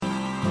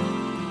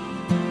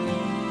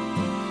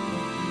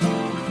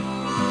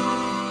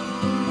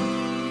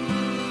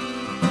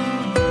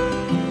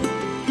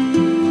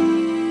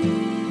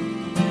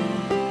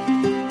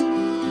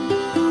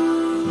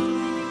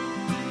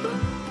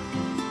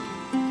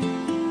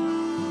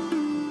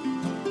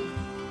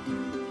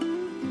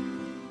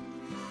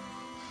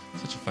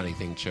funny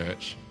thing,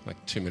 church.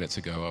 Like 2 minutes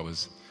ago, I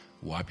was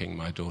wiping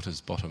my daughter's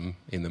bottom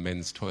in the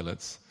men's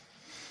toilets.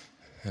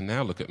 And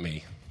now look at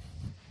me.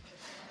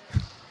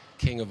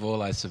 King of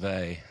all I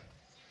survey.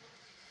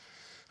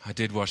 I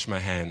did wash my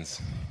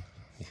hands.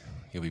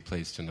 You'll be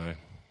pleased to know.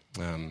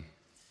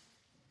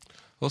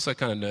 Also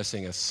kind of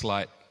nursing a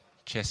slight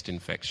chest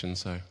infection,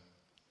 so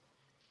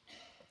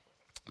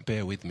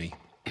bear with me.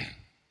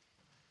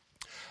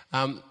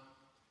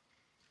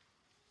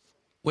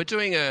 We're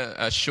doing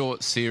a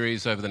short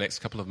series over the next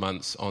couple of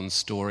months on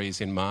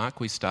stories in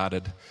Mark. We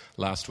started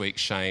last week.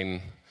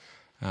 Shane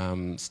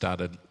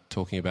started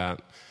talking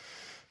about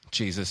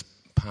Jesus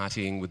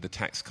partying with the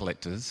tax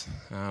collectors.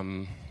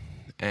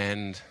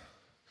 And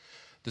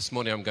this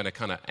morning I'm going to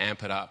kind of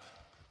amp it up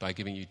by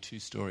giving you two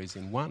stories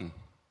in one.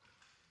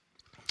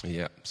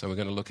 Yeah, so we're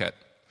going to look at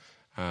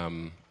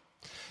a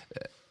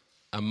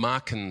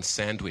Markan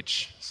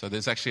sandwich. So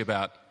there's actually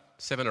about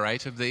 7 or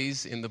 8 of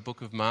these in the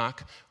book of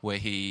Mark where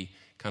he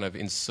kind of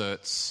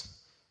inserts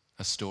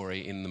a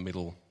story in the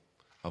middle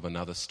of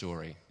another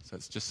story. So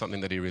it's just something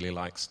that he really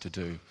likes to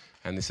do.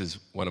 And this is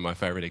one of my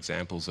favourite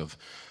examples of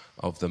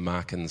the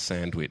Markan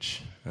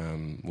sandwich,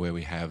 where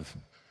we have...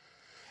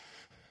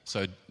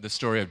 So the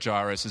story of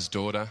Jairus'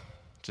 daughter,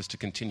 just to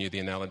continue the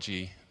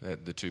analogy,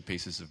 the 2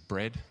 pieces of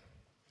bread,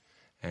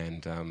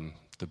 and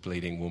the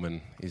bleeding woman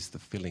is the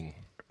filling.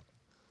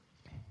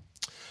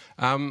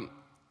 I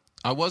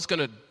was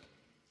going to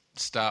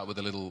start with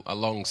a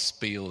long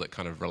spiel that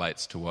kind of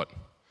relates to what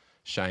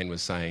Shane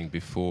was saying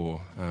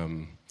before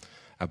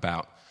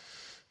about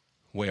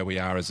where we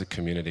are as a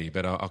community,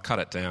 but I'll cut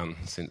it down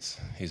since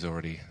he's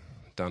already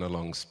done a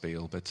long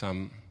spiel. But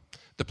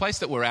the place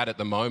that we're at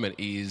the moment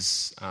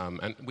is,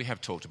 and we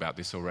have talked about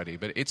this already,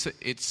 but it's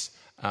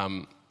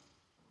a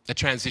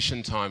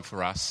transition time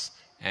for us,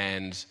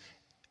 and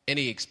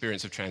any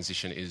experience of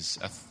transition is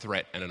a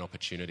threat and an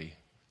opportunity.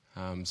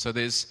 So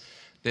there's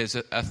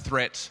a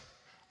threat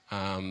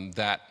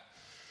that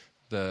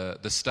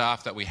the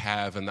staff that we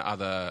have and the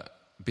other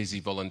busy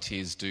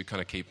volunteers do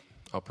kind of keep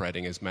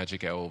operating as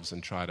magic elves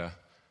and try to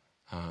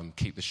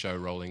keep the show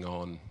rolling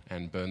on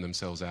and burn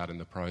themselves out in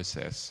the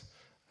process.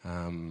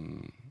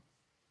 And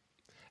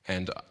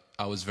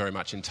I was very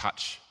much in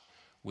touch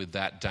with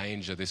that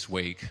danger this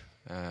week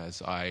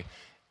as I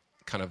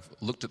kind of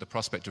looked at the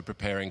prospect of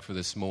preparing for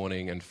this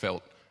morning and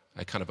felt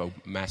a kind of a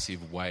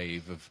massive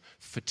wave of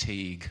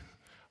fatigue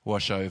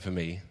wash over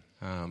me.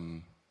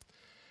 And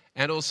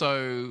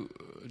also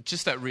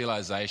just that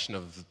realisation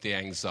of the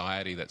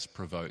anxiety that's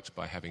provoked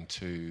by having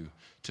to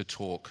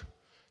talk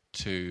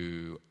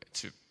to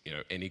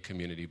any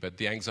community, but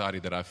the anxiety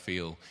that I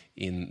feel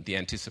in the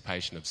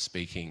anticipation of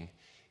speaking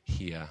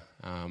here,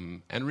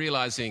 and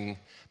realising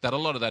that a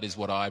lot of that is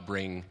what I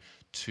bring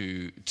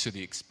to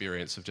the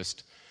experience of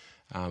just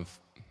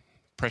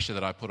pressure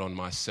that I put on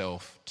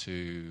myself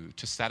to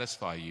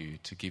satisfy you,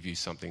 to give you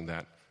something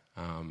that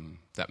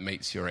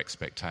meets your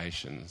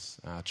expectations,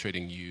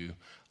 treating you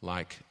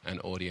like an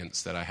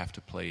audience that I have to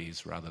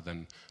please rather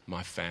than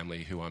my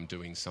family who I'm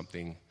doing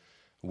something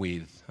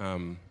with.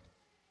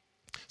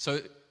 So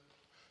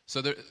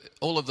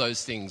all of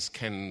those things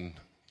can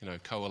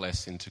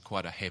coalesce into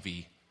quite a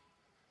heavy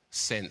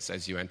sense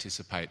as you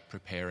anticipate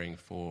preparing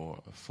for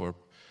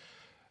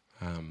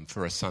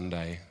a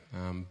Sunday.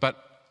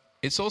 But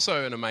it's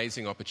also an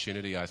amazing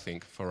opportunity, I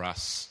think, for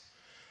us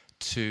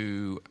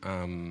to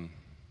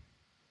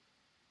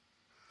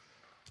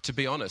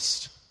be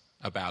honest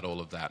about all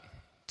of that,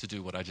 to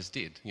do what I just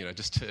did,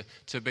 just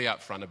to be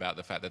upfront about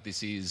the fact that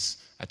this is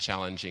a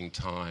challenging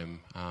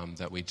time,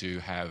 that we do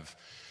have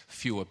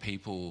fewer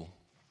people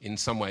in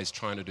some ways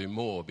trying to do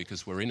more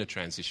because we're in a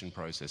transition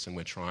process and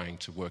we're trying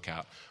to work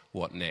out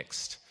what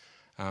next.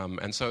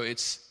 And so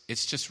it's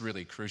just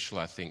really crucial,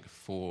 I think,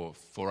 for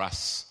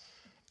us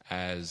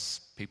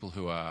as people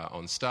who are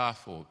on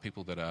staff or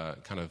people that are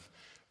kind of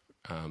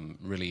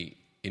really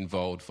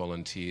involved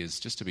volunteers,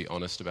 just to be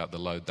honest about the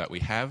load that we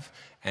have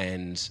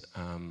and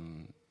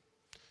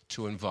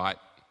to invite,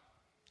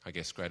 I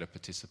guess, greater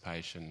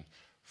participation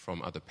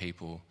from other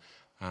people,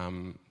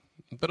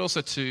 but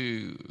also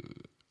to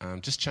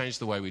just change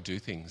the way we do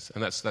things.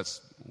 And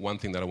that's one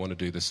thing that I want to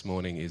do this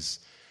morning is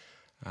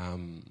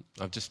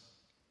I've just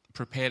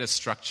prepared a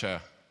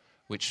structure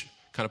which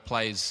kind of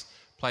plays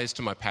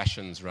to my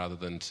passions rather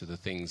than to the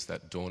things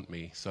that daunt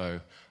me. So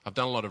I've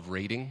done a lot of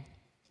reading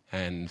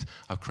and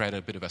I've created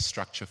a bit of a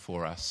structure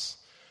for us.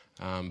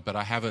 But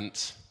I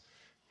haven't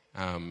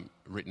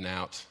written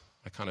out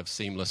a kind of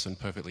seamless and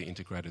perfectly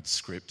integrated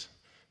script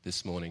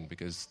this morning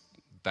because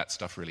that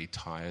stuff really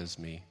tires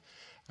me.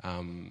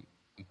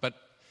 But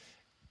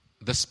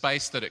the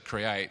space that it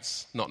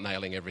creates, not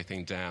nailing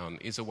everything down,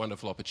 is a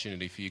wonderful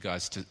opportunity for you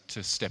guys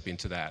to step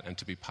into that and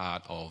to be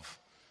part of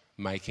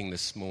making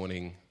this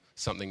morning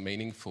something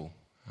meaningful.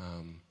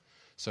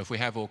 So if we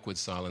have awkward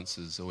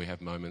silences or we have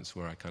moments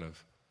where I kind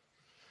of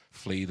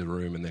flee the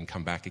room and then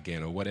come back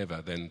again or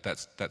whatever, then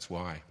that's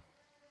why.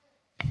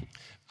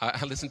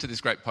 I listened to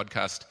this great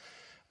podcast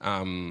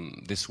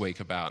this week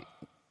about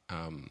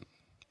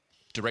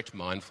direct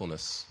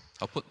mindfulness.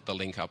 I'll put the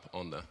link up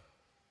on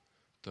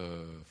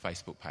the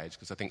Facebook page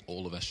because I think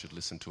all of us should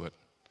listen to it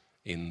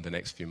in the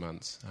next few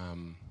months.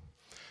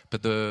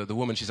 But the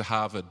woman, she's a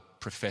Harvard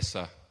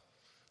professor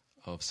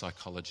of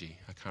psychology.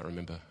 I can't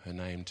remember her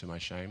name, to my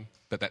shame,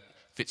 but that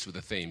fits with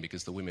the theme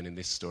because the women in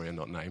this story are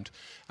not named.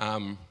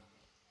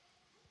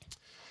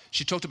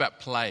 She talked about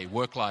play,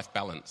 work-life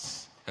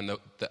balance, and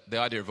the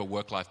idea of a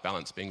work-life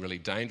balance being really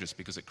dangerous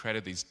because it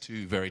created these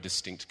two very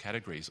distinct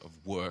categories of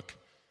work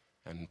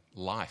and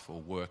life,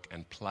 or work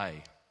and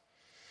play.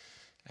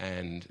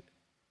 And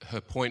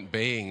her point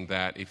being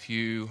that if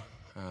you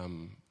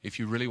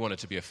really wanted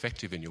to be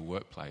effective in your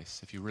workplace,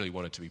 if you really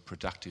wanted to be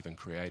productive and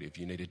creative,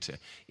 you needed to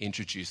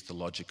introduce the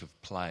logic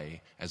of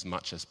play as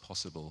much as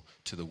possible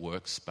to the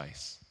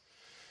workspace.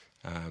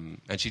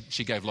 And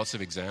she gave lots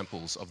of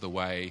examples of the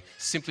way,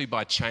 simply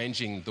by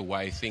changing the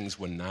way things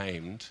were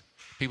named,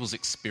 people's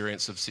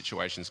experience of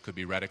situations could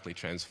be radically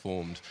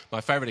transformed.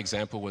 My favourite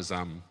example was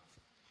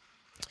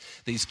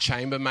these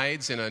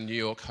chambermaids in a New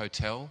York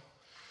hotel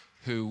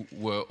who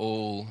were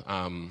all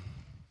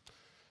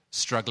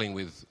struggling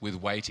with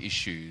weight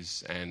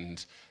issues,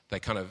 and they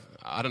kind of,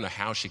 I don't know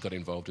how she got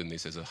involved in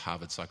this as a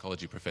Harvard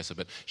psychology professor,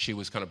 but she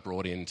was kind of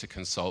brought in to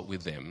consult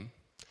with them.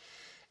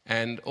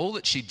 And all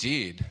that she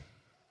did,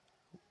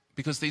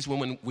 because these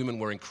women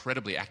were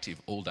incredibly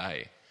active all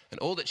day, and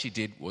all that she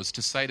did was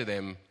to say to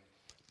them,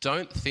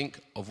 don't think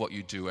of what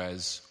you do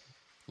as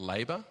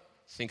labour,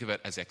 think of it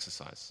as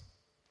exercise.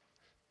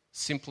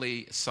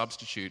 Simply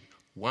substitute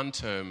one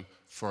term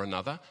for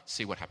another,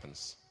 see what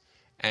happens.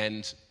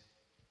 And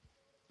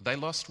they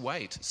lost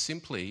weight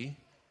simply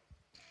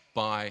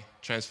by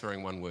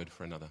transferring one word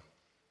for another.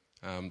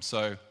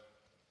 So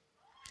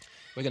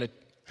we're going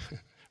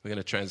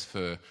to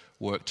transfer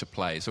work to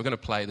play. So we're going to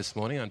play this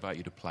morning. I invite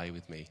you to play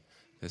with me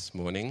this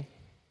morning.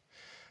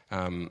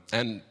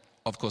 And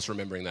of course,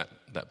 remembering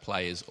that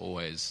play is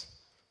always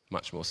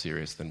much more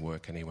serious than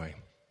work anyway.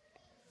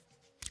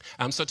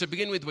 So to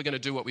begin with, we're going to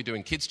do what we do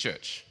in kids'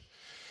 church.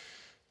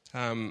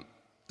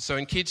 So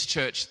in kids'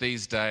 church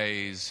these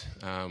days,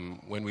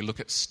 when we look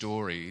at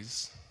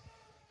stories,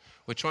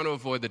 we're trying to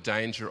avoid the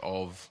danger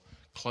of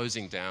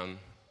closing down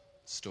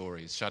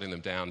stories, shutting them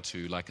down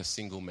to like a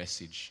single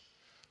message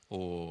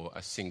or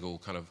a single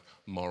kind of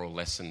moral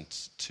lesson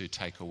to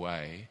take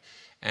away.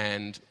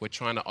 And we're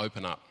trying to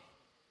open up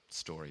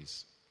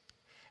stories.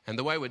 And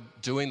the way we're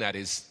doing that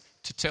is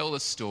to tell the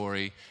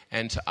story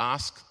and to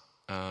ask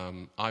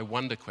I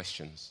wonder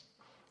questions.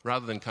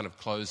 Rather than kind of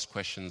closed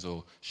questions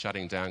or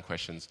shutting down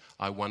questions,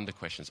 I wonder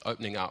questions,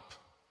 opening up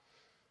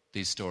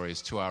these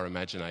stories to our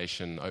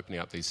imagination, opening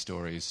up these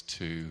stories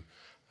to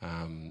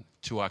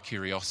our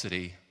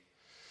curiosity,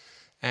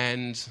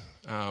 and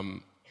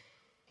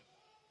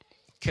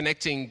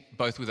connecting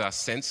both with our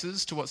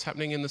senses to what's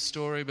happening in the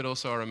story, but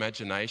also our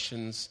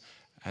imaginations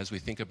as we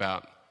think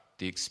about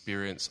the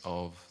experience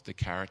of the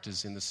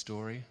characters in the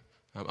story.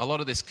 A lot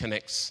of this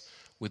connects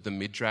with the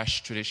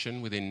Midrash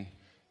tradition within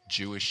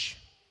Jewish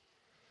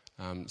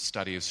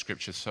study of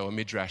Scripture. So a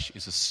Midrash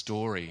is a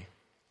story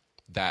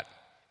that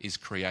is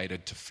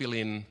created to fill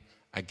in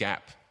a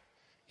gap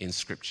in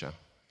Scripture.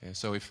 Yeah,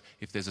 so if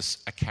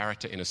there's a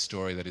character in a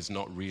story that is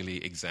not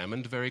really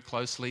examined very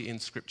closely in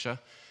Scripture,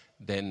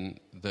 then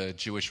the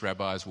Jewish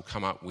rabbis will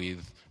come up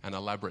with an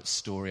elaborate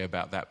story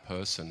about that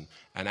person,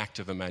 an act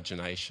of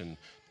imagination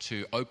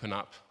to open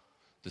up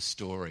the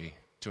story,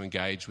 to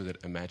engage with it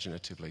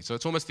imaginatively. So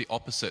it's almost the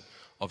opposite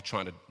of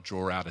trying to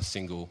draw out a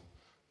single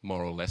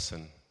moral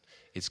lesson.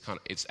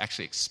 It's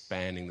actually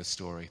expanding the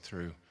story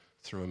through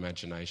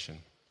imagination.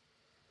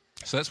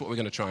 So that's what we're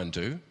going to try and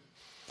do.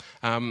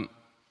 And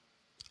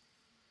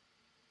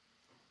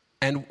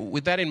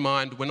with that in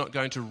mind, we're not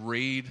going to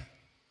read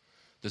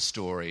the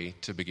story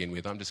to begin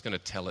with. I'm just going to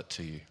tell it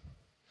to you.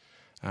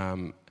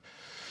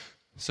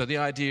 So the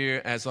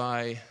idea, as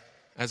I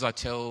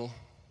tell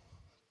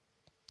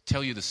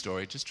you the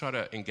story, just try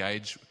to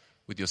engage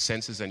with your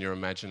senses and your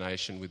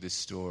imagination with this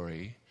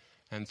story,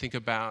 and think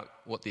about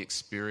what the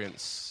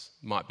experience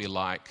might be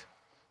like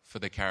for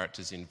the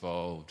characters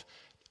involved,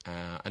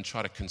 and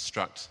try to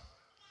construct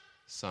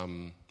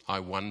some I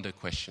wonder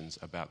questions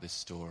about this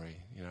story.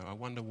 You know, I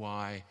wonder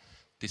why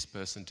this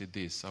person did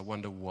this. I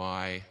wonder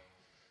why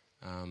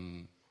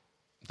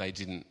they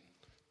didn't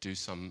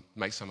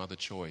make some other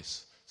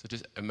choice. So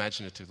just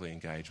imaginatively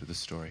engage with the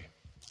story.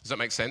 Does that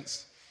make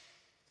sense?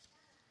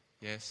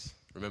 Yes?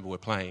 Remember, we're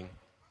playing,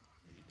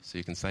 so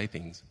you can say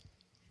things.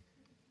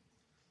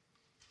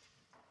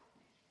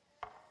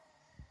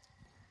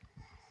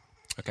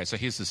 Okay, so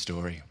here's the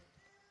story.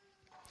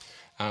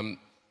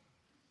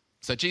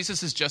 So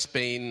Jesus has just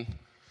been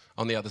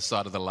on the other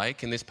side of the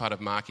lake. In this part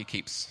of Mark, he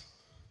keeps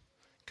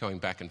going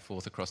back and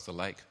forth across the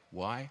lake.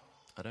 Why?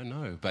 I don't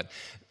know. But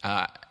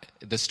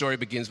the story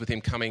begins with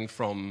him coming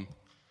from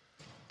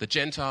the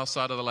Gentile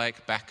side of the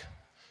lake back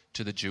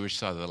to the Jewish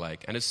side of the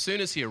lake. And as soon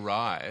as he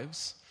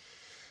arrives,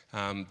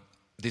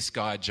 this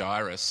guy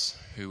Jairus,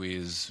 who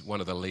is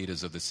one of the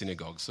leaders of the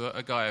synagogue, so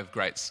a guy of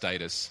great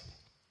status,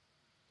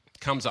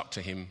 comes up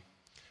to him,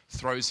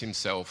 throws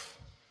himself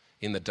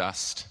in the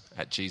dust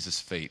at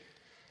Jesus' feet,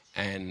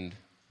 and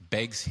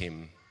begs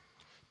him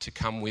to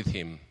come with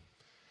him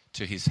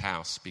to his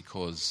house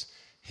because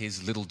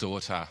his little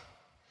daughter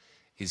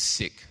is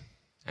sick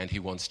and he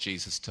wants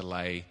Jesus to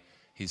lay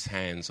his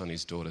hands on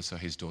his daughter so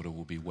his daughter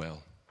will be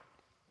well.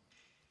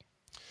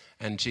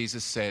 And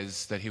Jesus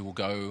says that he will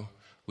go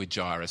with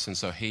Jairus, and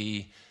so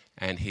he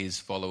and his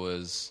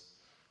followers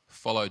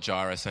follow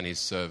Jairus and his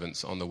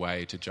servants on the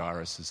way to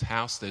Jairus'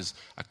 house. There's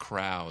a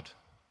crowd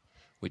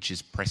which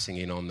is pressing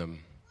in on them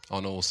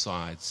on all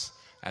sides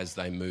as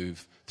they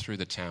move through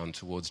the town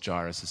towards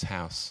Jairus'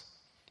 house.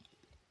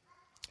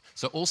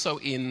 So also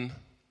in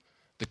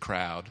the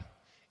crowd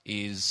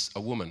is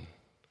a woman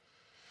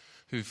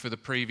who for the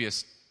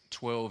previous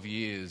 12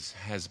 years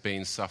has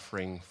been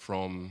suffering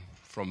from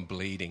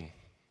bleeding.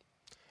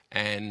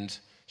 And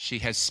she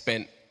has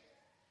spent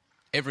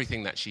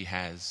everything that she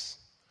has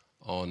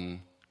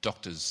on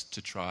doctors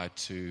to try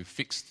to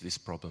fix this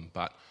problem.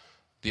 But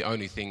the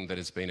only thing that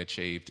has been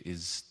achieved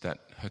is that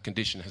her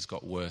condition has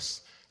got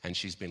worse and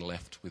she's been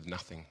left with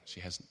nothing. She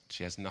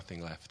has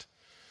nothing left.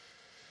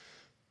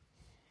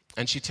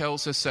 And she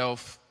tells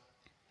herself,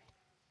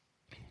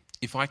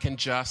 if I can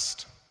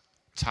just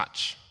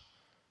touch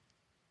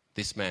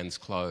this man's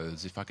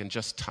clothes, if I can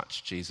just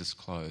touch Jesus'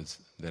 clothes,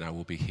 then I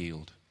will be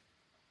healed.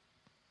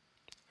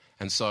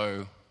 And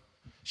so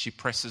she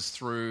presses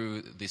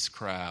through this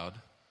crowd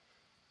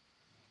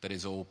that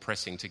is all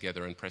pressing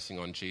together and pressing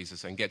on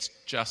Jesus and gets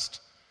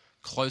just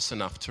close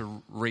enough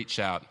to reach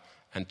out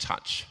and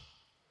touch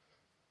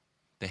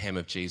the hem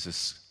of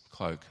Jesus'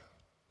 cloak.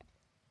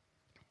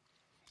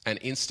 And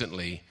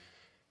instantly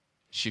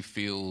she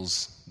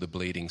feels the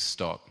bleeding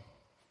stop.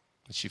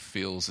 She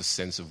feels a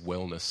sense of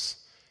wellness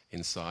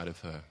inside of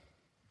her.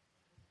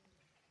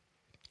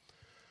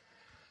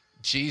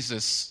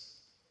 Jesus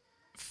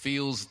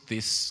feels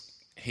this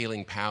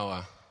healing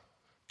power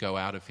go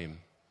out of him,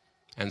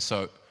 and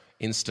so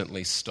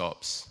instantly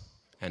stops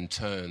and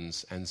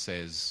turns and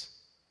says,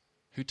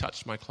 "Who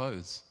touched my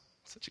clothes?"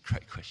 Such a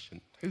great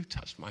question. Who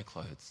touched my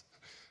clothes?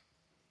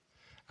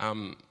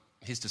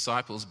 His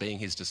disciples, being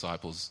his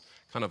disciples,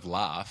 kind of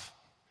laugh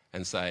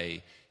and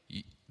say,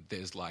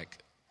 there's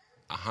like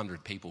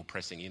 100 people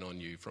pressing in on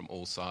you from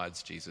all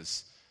sides,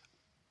 Jesus.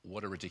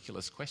 What a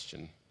ridiculous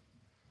question.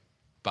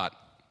 But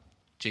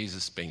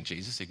Jesus, being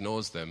Jesus,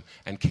 ignores them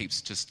and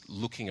keeps just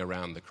looking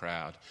around the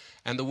crowd.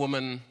 And the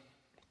woman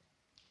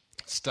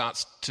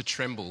starts to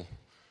tremble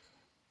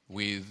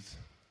with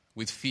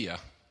fear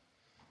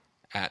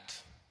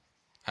at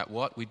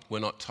what? We're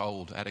not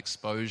told. At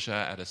exposure,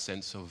 at a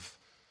sense of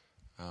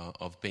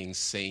being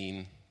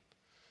seen.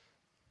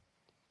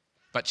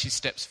 But she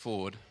steps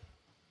forward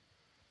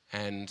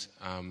and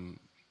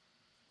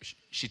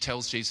she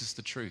tells Jesus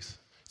the truth.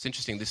 It's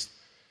interesting, this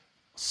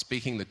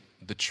speaking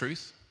the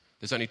truth,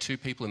 there's only two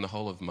people in the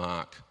whole of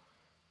Mark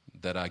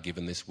that are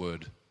given this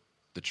word,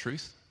 the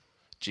truth.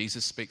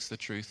 Jesus speaks the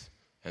truth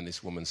and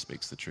this woman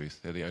speaks the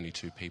truth. They're the only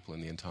two people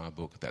in the entire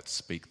book that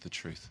speak the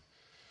truth.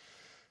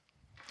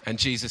 And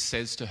Jesus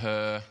says to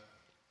her,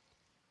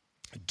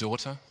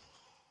 "Daughter,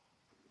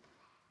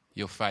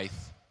 your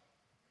faith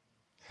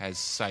has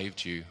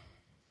saved you.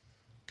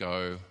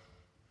 Go,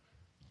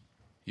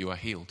 you are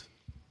healed."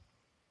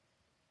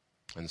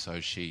 And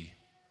so she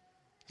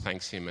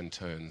thanks him and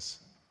turns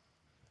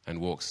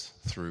and walks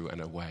through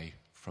and away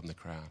from the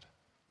crowd.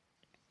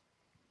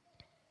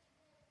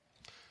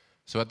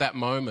 So at that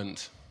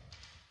moment,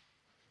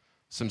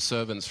 some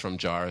servants from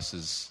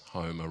Jairus'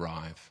 home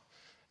arrive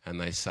and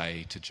they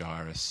say to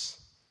Jairus,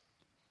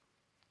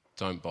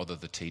 "Don't bother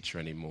the teacher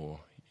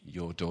anymore.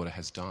 Your daughter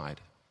has died."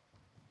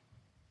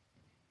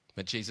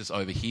 But Jesus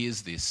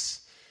overhears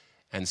this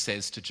and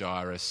says to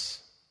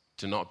Jairus,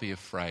 "Do not be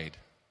afraid.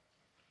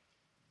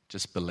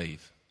 Just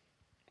believe."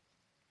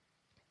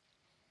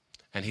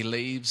 And he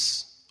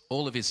leaves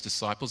all of his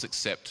disciples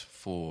except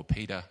for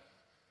Peter,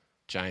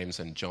 James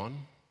and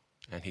John,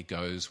 and he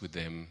goes with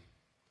them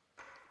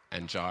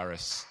and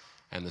Jairus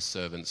and the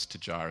servants to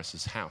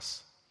Jairus'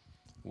 house,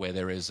 where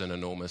there is an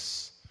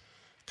enormous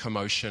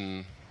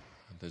commotion,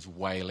 there's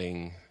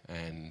wailing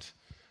and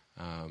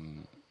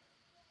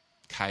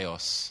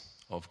chaos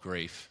of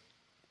grief.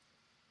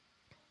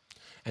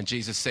 And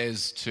Jesus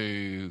says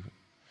to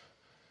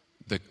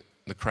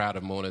the crowd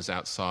of mourners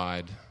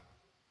outside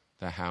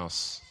the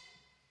house,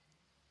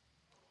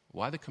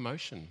 "Why the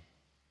commotion?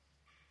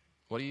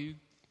 What are you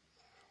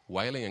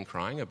wailing and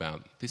crying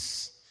about?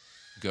 This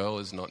girl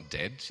is not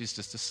dead, she's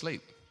just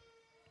asleep."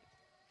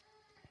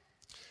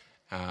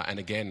 And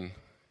again,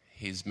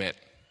 he's met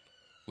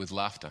with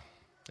laughter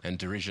and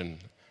derision,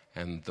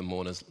 and the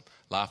mourners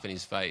laugh in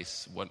his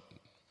face.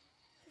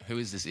 Who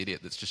is this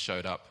idiot that's just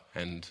showed up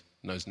and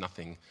knows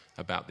nothing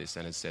about this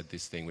and has said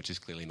this thing, which is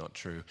clearly not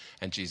true?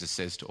 And Jesus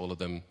says to all of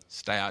them,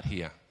 "Stay out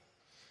here."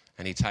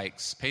 And he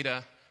takes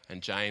Peter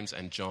and James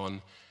and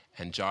John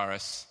and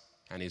Jairus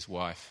and his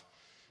wife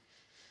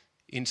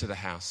into the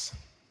house,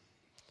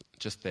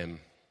 just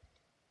them.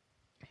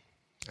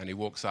 And he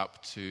walks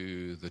up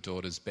to the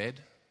daughter's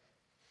bed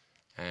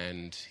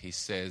and he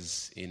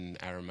says in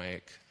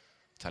Aramaic,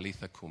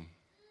 "Talitha kum,"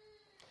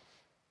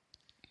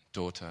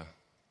 "Daughter,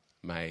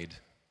 maid,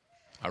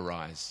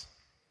 arise.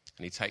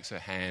 And he takes her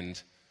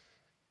hand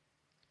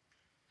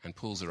and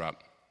pulls her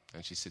up,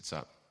 and she sits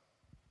up,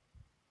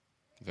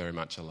 very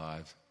much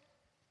alive.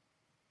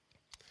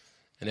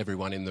 And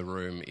everyone in the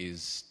room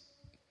is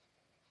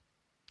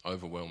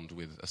overwhelmed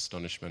with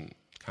astonishment,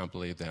 can't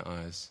believe their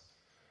eyes.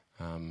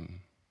 And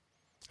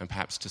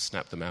perhaps to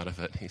snap them out of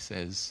it, he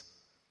says,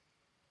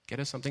 "Get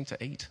her something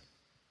to eat."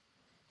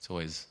 It's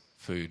always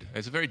food.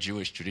 It's a very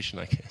Jewish tradition,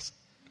 I guess.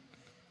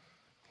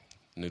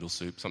 Noodle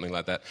soup, something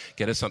like that.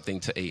 Get her something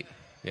to eat.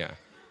 Yeah.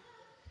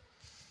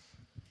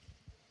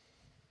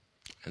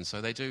 And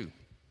so they do.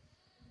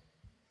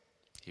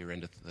 Here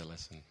endeth the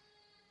lesson.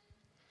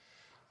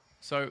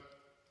 So,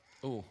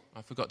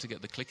 I forgot to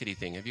get the clickety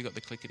thing. Have you got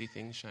the clickety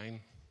thing,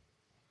 Shane,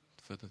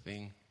 for the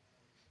thing?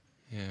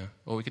 Yeah.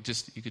 Or you could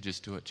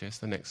just do it, Jess,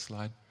 the next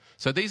slide.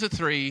 So these are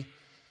 3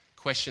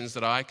 questions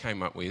that I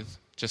came up with,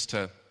 just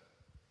to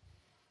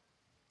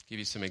give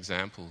you some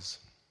examples.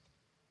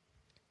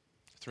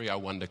 3 I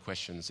wonder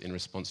questions in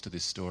response to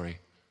this story.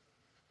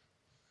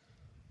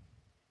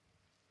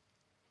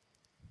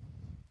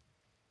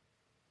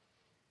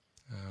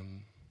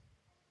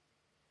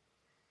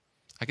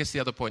 I guess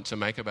the other point to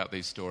make about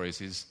these stories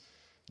is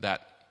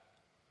that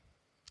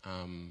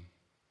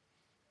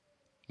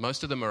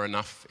most of them are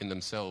enough in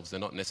themselves. They're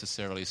not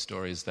necessarily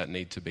stories that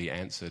need to be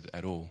answered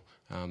at all.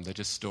 They're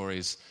just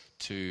stories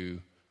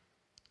to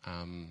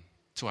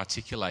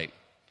articulate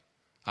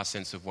our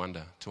sense of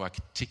wonder, to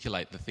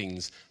articulate the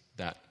things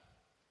that,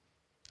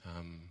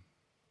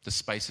 the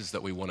spaces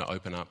that we want to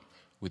open up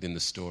within the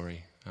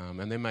story.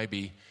 And there may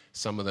be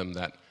some of them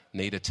that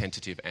need a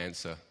tentative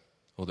answer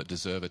or that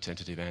deserve a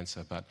tentative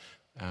answer, but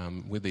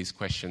with these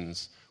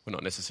questions, we're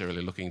not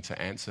necessarily looking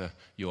to answer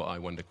your I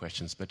wonder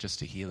questions, but just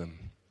to hear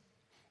them.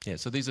 Yeah,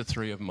 so these are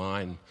 3 of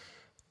mine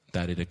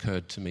that it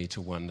occurred to me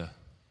to wonder.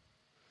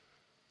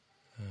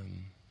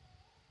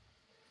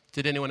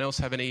 Did anyone else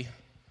have any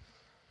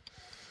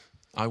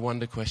I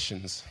wonder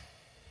questions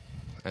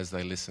as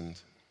they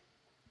listened?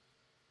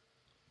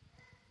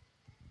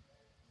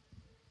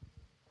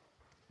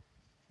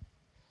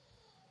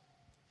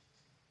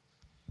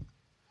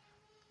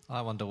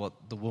 I wonder what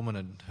the woman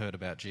had heard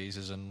about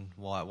Jesus and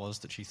why it was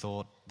that she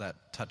thought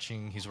that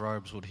touching his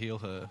robes would heal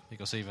her,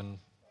 because even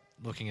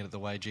looking at it the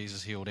way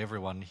Jesus healed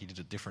everyone, he did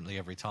it differently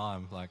every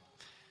time. Like,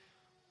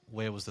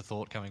 where was the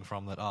thought coming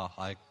from that,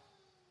 I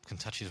can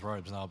touch his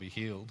robes and I'll be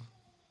healed?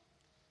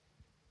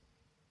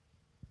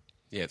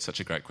 Yeah, it's such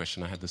a great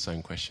question. I had the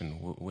same question.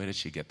 Where did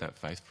she get that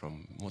faith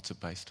from? What's it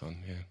based on?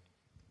 Yeah.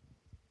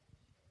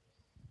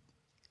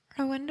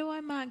 I wonder why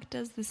Mark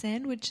does the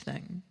sandwich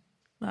thing.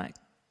 Like,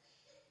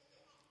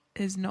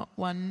 is not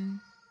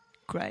one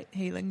great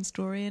healing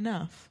story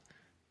enough?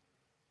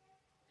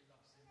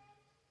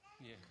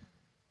 Yeah.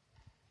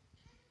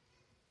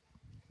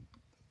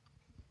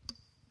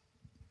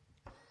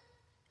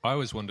 I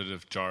always wondered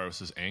if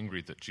Jairus was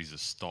angry that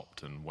Jesus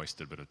stopped and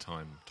wasted a bit of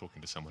time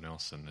talking to someone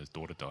else and his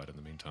daughter died in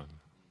the meantime.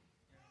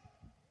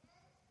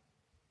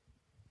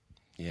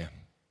 Yeah.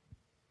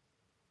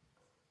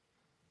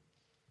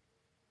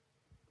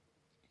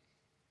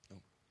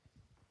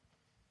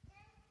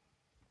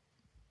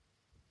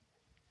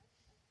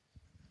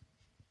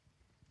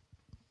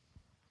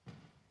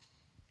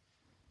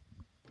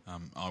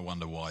 I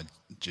wonder why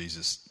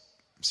Jesus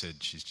said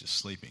she's just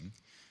sleeping.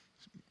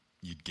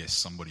 You'd guess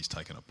somebody's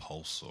taken a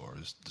pulse or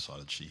has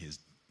decided she has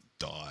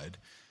died.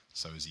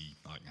 So is he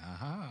like,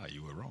 aha,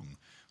 you were wrong?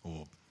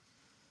 Or,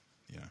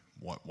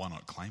 why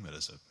not claim it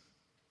as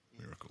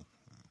a miracle,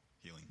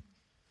 healing?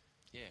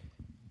 Yeah,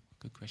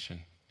 good question.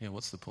 Yeah,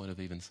 what's the point of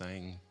even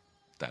saying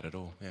that at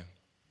all? Yeah.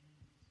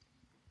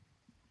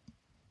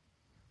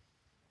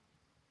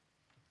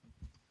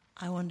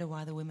 I wonder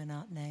why the women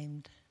aren't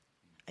named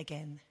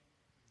again.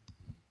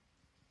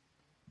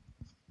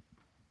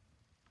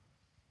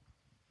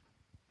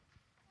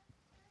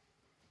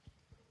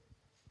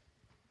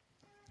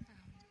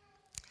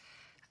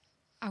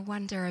 I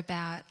wonder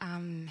about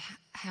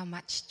how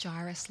much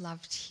Jairus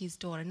loved his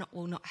daughter. Not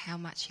how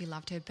much he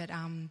loved her, but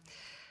I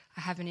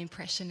have an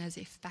impression as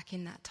if back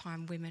in that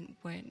time women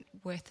weren't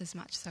worth as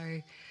much.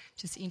 So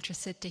just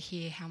interested to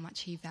hear how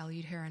much he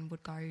valued her and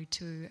would go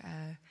to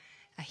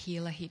a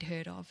healer he'd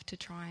heard of to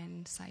try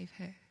and save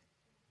her.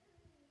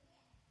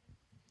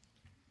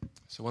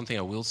 So one thing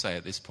I will say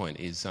at this point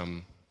is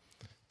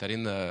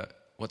that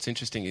what's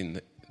interesting in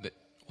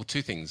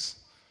two things.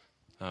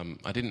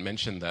 I didn't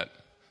mention that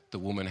the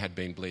woman had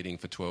been bleeding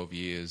for 12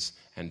 years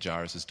and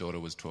Jairus' daughter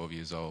was 12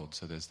 years old.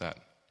 So there's that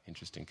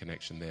interesting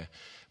connection there.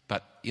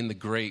 But in the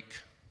Greek,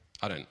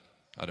 I don't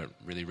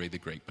really read the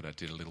Greek, but I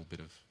did a little bit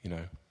of,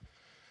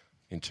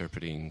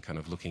 interpreting, kind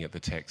of looking at the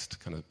text,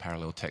 kind of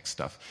parallel text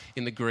stuff.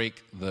 In the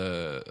Greek,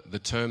 the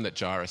term that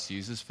Jairus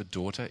uses for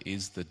daughter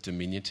is the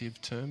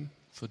diminutive term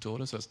for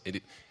daughter. So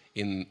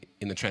in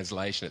the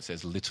translation it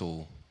says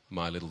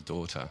my little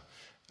daughter,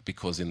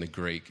 because in the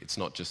Greek it's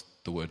not just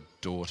the word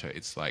daughter,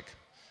 it's like,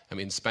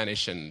 in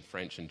Spanish and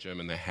French and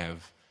German they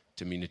have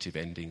diminutive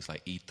endings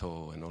like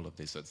ito and all of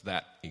this. So it's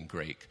that in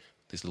Greek.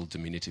 this little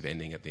diminutive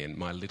ending at the end,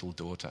 my little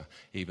daughter,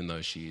 even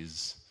though she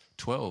is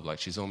 12, like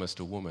she's almost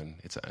a woman.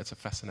 It's a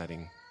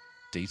fascinating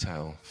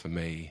detail for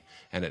me,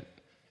 and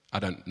I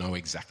don't know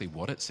exactly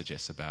what it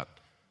suggests about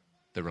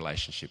the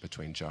relationship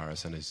between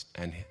Jairus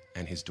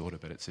and his daughter,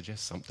 but it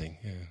suggests something.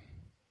 Yeah.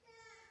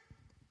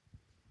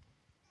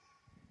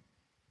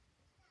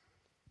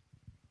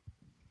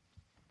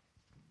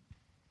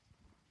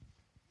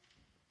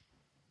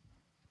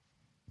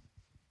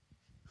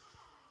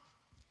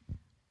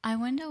 I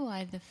wonder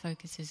why the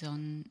focus is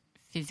on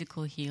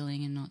physical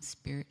healing and not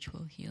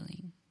spiritual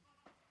healing.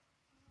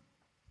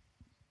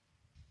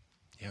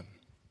 Yeah.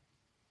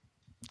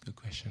 Good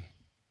question.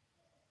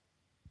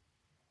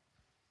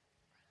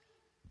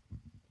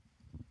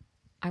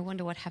 I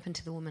wonder what happened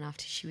to the woman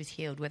after she was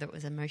healed, whether it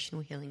was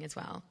emotional healing as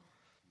well.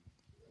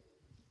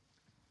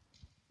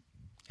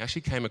 I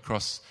actually came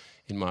across,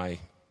 in my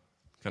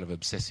kind of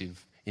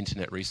obsessive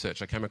internet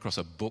research, I came across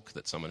a book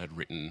that someone had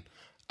written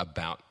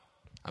about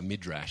a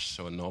midrash,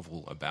 so a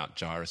novel about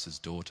Jairus'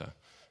 daughter,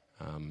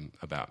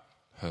 about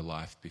her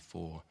life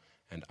before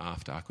and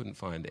after. I couldn't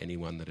find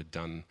anyone that had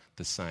done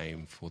the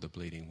same for the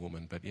bleeding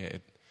woman, but yeah,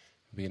 it'd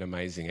be an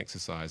amazing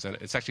exercise. And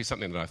it's actually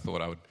something that I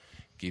thought I would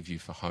give you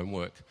for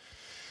homework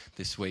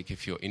this week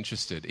if you're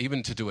interested,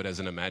 even to do it as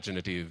an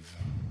imaginative,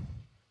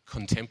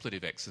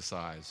 contemplative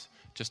exercise,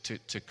 just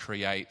to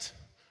create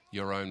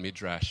your own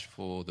midrash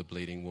for the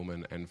bleeding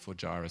woman and for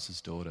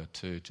Jairus' daughter,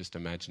 to just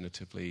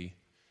imaginatively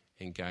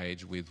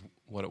engage with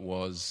what it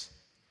was.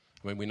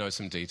 I mean, we know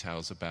some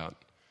details about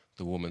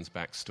the woman's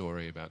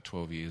backstory, about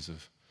 12 years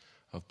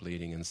of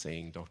bleeding and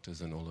seeing doctors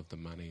and all of the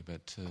money,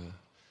 but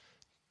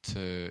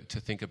to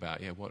think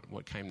about,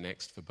 what came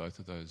next for both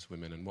of those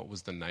women and what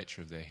was the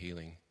nature of their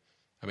healing.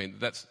 I mean,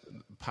 that's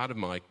part of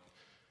my,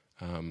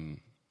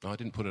 I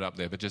didn't put it up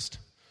there, but just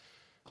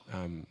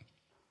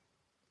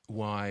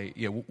why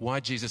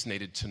Jesus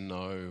needed to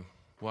know,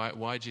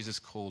 why Jesus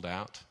called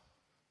out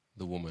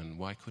the woman.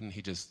 Why couldn't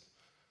he just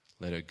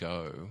let her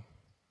go?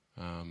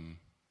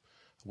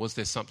 Was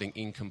there something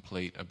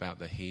incomplete about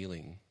the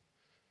healing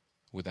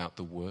without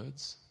the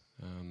words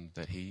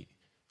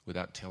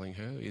without telling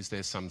her? Is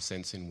there some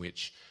sense in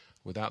which,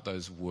 without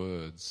those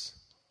words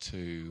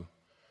to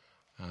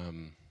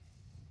kind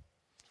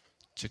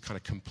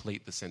of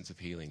complete the sense of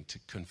healing, to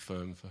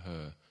confirm for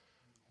her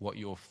what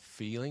you're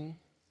feeling,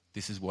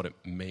 this is what it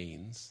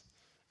means,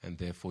 and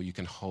therefore you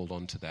can hold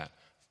on to that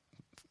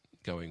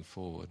going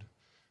forward?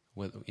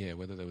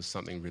 Whether there was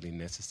something really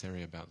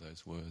necessary about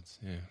those words.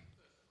 Yeah.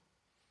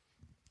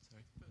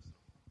 Sorry.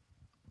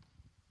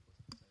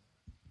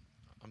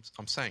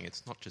 I'm saying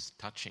it's not just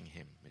touching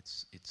him.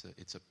 It's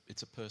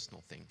a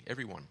personal thing.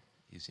 Everyone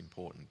is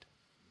important.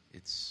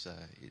 It's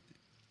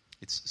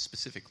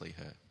specifically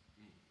her.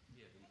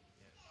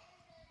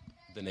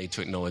 The need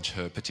to acknowledge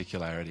her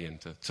particularity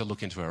and to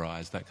look into her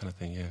eyes, that kind of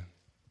thing. Yeah.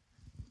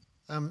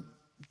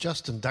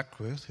 Justin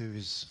Duckworth, who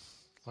is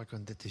like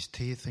on this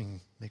tear thing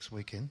next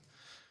weekend,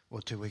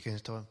 or 2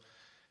 weekends' time,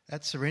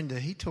 at Surrender,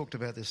 he talked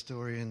about this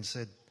story and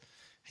said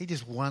he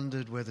just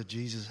wondered whether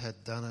Jesus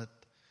had done it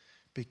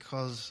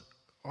because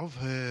of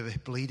her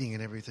bleeding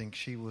and everything.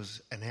 She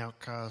was an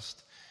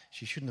outcast.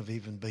 She shouldn't have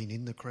even been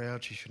in the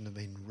crowd. She shouldn't have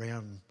been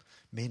around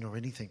men or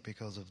anything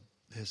because of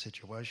her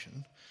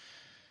situation.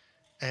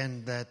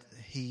 And that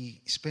he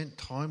spent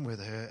time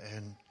with her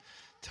and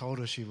told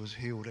her she was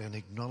healed and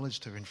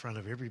acknowledged her in front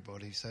of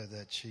everybody so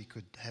that she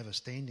could have a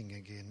standing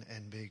again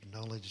and be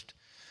acknowledged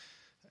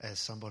as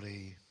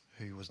somebody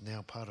who was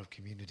now part of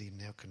community and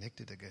now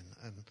connected again.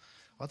 And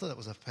I thought that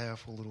was a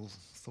powerful little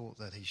thought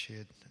that he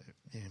shared.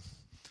 Yeah.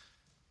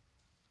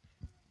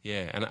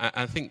 Yeah, and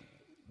I think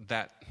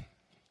that,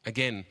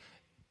 again,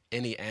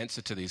 any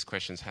answer to these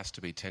questions has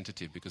to be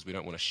tentative because we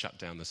don't want to shut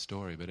down the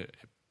story, but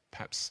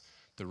perhaps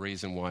the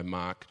reason why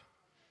Mark...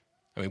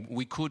 I mean,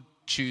 we could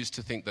choose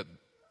to think that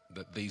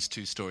these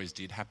two stories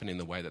did happen in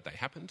the way that they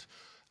happened,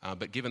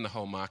 but given the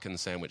whole Mark and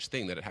sandwich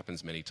thing, that it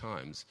happens many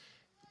times,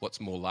 what's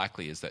more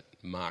likely is that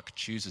Mark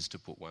chooses to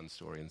put one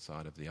story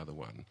inside of the other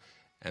one.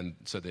 And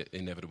so the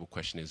inevitable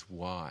question is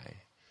why?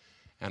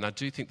 And I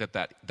do think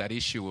that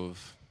issue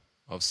of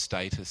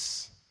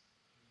status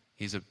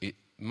it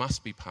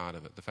must be part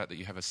of it. The fact that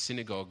you have a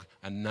synagogue,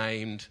 a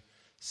named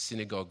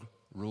synagogue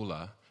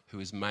ruler who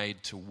is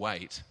made to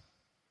wait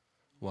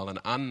while an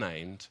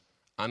unnamed,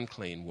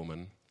 unclean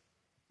woman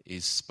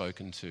is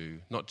spoken to,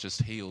 not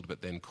just healed,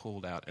 but then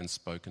called out and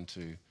spoken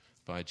to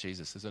by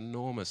Jesus. There's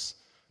enormous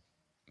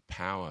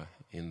power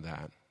in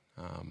that.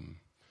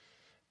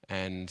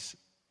 And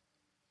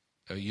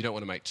you don't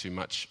want to make too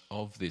much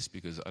of this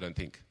because I don't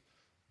think,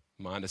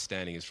 my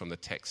understanding is from the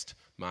text,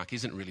 Mark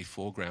isn't really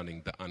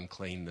foregrounding the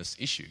uncleanness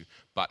issue,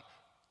 but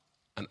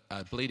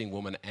a bleeding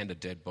woman and a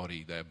dead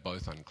body, they're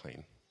both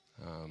unclean.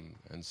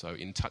 And so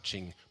in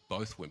touching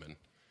both women,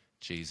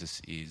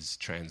 Jesus is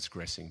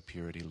transgressing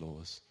purity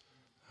laws.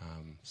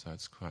 So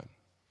it's quite,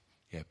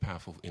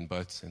 powerful in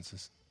both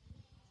senses.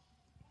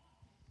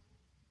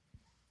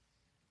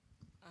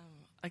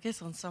 I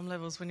guess on some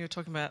levels when you were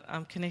talking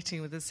about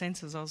connecting with the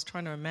senses, I was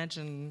trying to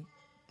imagine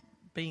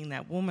being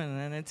that woman.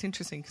 And it's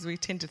interesting because we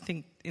tend to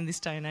think in this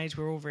day and age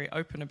we're all very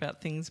open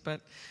about things,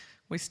 but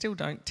we still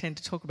don't tend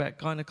to talk about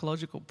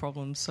gynecological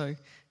problems. So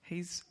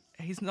he's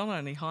not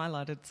only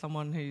highlighted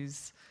someone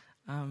who's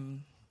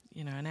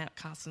an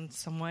outcast in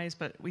some ways,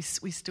 but we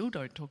still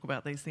don't talk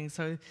about these things.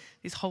 So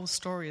this whole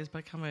story has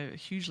become a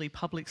hugely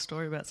public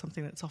story about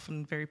something that's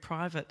often very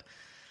private.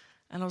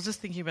 And I was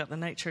just thinking about the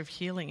nature of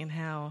healing and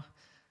how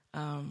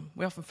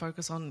we often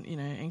focus on,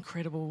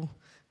 incredible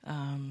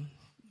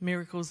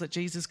miracles that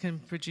Jesus can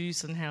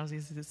produce and how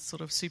he's this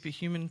sort of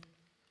superhuman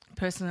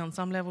person on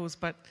some levels.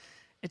 But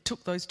it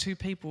took those two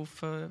people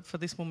for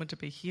this woman to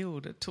be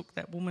healed. It took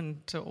that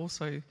woman to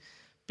also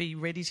be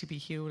ready to be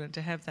healed and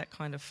to have that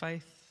kind of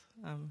faith,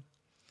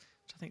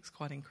 which I think is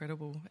quite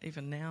incredible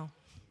even now.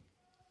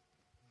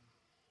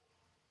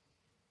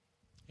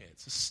 Yeah,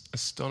 it's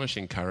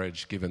astonishing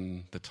courage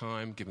given the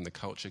time, given the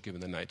culture, given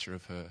the nature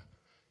of her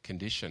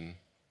condition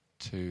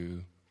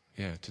to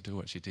do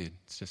what she did.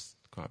 It's just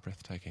quite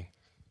breathtaking.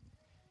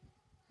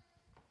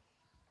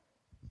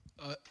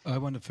 I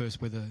wonder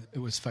first whether it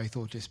was faith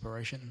or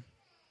desperation,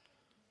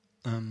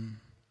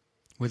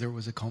 whether it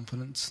was a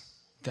confidence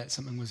that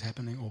something was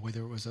happening, or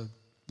whether it was the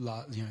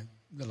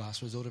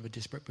last resort of a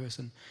desperate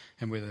person,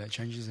 and whether that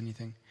changes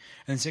anything.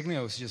 And secondly,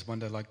 I also just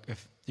wonder,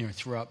 if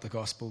throughout the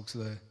Gospels,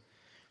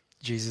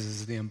 Jesus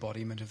is the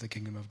embodiment of the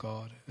kingdom of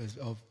God.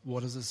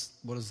 What does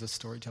this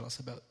story tell us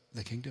about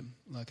the kingdom?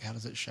 How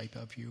does it shape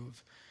our view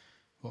of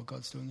what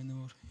God's doing in the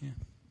world? Yeah.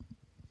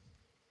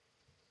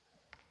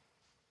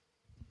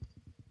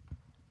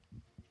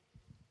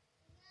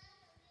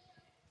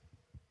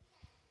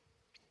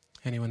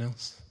 Anyone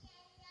else?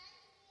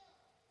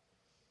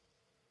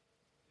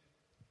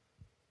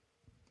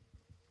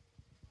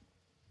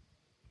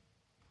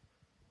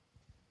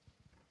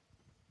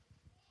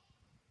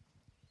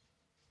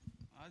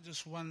 I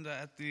just wonder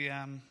at he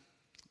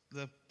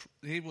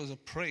was a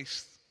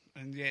priest,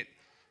 and yet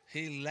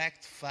he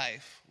lacked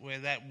faith, where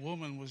that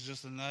woman was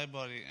just a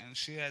nobody, and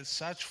she had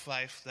such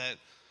faith that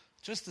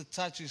just to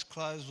touch his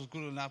clothes was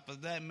good enough.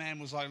 But that man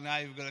was like, "No,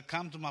 you've got to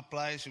come to my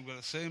place. You've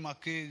got to see my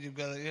kid. You've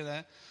got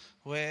to,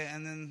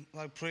 And then,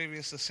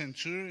 previous the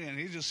centurion,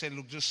 he just said,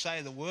 "Look, just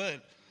say the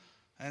word."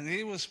 And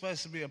he was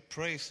supposed to be a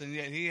priest, and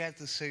yet he had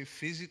to see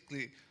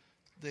physically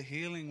the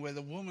healing, where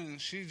the woman,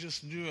 she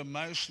just knew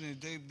emotionally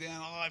deep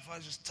down, if I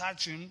just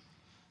touch him.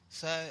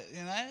 So,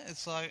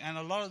 it's and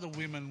a lot of the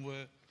women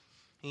were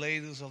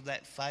leaders of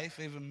that faith,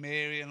 even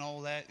Mary and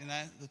all that,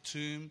 the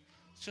tomb.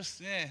 It's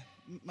just,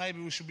 maybe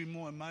we should be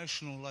more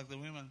emotional like the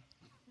women.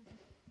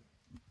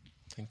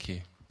 Thank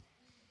you.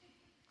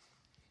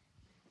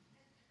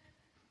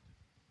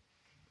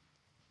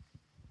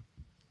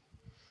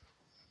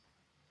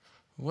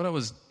 What I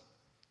was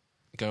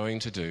going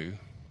to do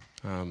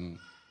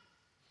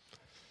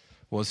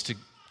was to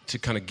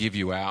kind of give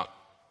you out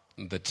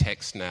the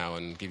text now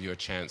and give you a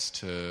chance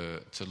to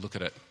look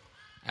at it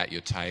at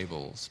your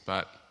tables.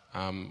 But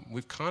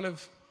we've kind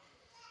of,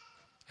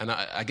 and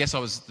I guess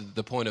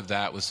the point of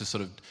that was to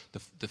sort of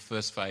the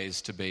first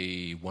phase to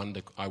be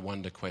I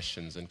wonder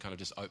questions and kind of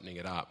just opening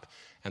it up,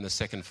 and the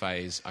second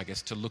phase, I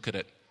guess, to look at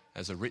it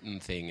as a written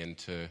thing and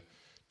to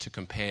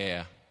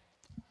compare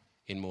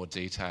in more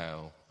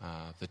detail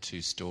the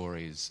two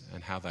stories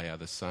and how they are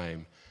the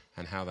same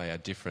and how they are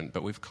different.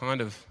 But we've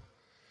kind of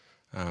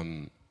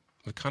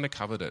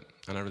covered it,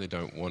 and I really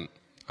don't want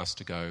us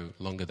to go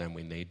longer than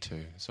we need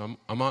to. So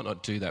I might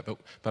not do that,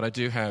 but I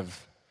do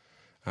have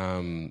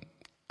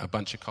a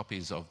bunch of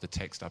copies of the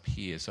text up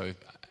here. So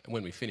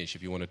when we finish,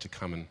 if you wanted to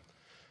come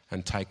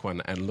and take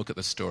one and look at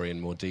the story in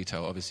more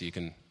detail, obviously you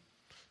can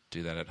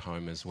do that at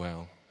home as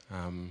well.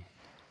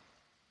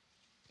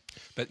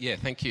 But yeah,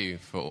 thank you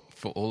for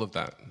all of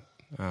that.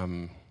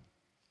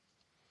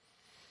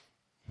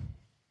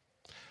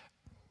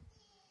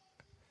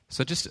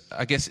 So just,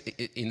 I guess,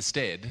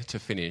 instead, to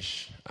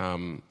finish,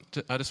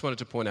 I just wanted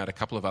to point out a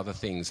couple of other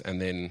things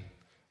and then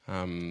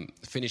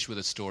finish with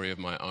a story of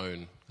my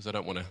own, because I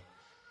don't want to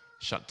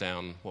shut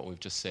down what we've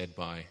just said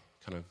by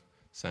kind of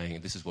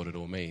saying this is what it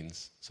all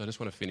means. So I just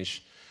want to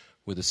finish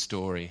with a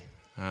story.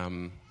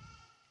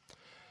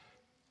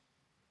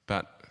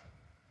 But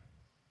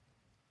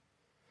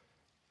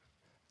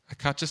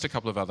just a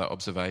couple of other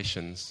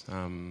observations.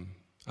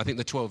 I think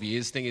the 12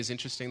 years thing is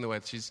interesting, the way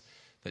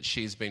that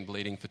she's been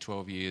bleeding for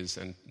 12 years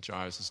and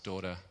Jairus'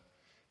 daughter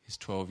is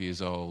 12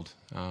 years old.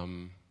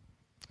 And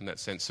that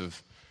sense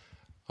of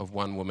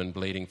one woman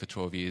bleeding for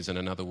 12 years and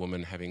another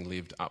woman having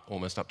lived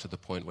almost up to the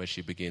point where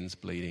she begins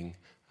bleeding.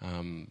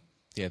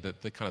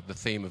 The kind of the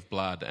theme of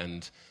blood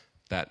and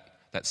that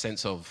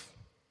sense of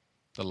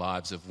the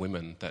lives of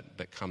women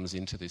that comes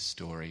into this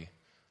story,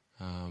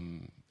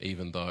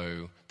 even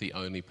though the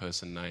only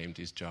person named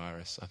is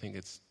Jairus. I think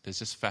it's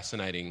just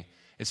fascinating.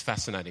 It's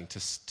fascinating to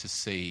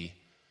see.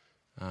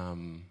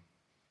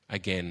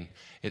 Again,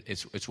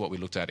 it's what we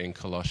looked at in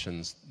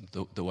Colossians,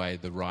 the way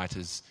the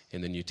writers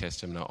in the New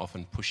Testament are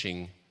often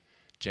pushing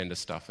gender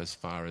stuff as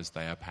far as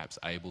they are perhaps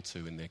able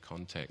to in their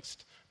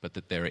context, but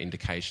that there are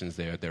indications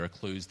there are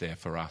clues there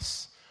for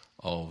us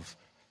of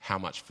how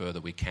much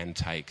further we can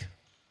take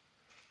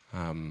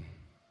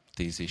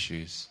these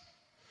issues.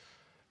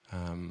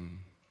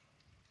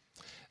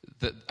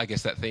 I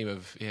guess that theme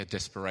of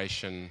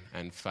desperation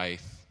and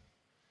faith,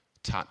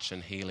 touch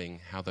and healing,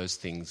 how those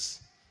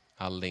things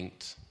are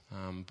linked,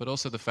 but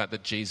also the fact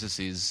that Jesus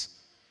is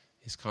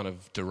kind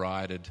of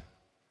derided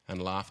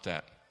and laughed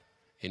at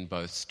in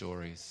both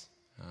stories.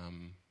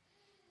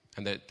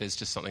 And that there's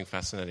just something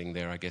fascinating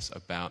there, I guess,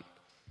 about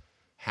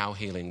how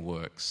healing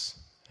works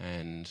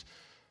and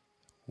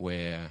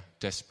where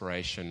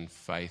desperation,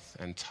 faith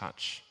and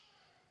touch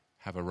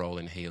have a role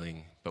in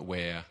healing, but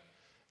where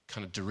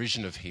kind of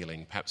derision of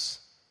healing, perhaps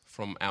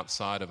from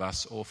outside of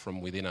us or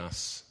from within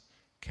us,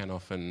 can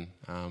often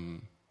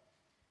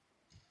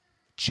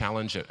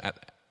challenge it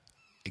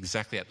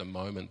exactly at the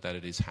moment that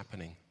it is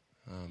happening.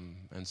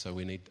 And so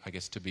we need, I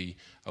guess, to be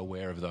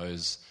aware of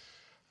those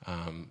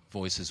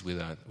voices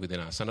within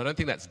us. And I don't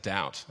think that's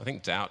doubt. I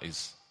think doubt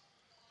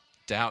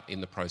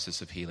in the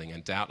process of healing,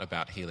 and doubt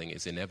about healing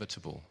is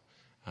inevitable.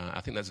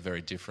 I think that's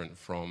very different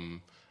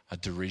from a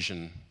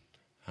derision,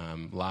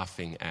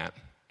 laughing at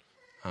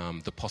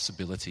the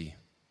possibility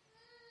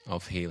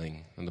of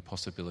healing and the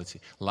possibility,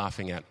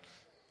 laughing at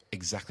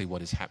exactly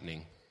what is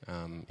happening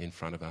in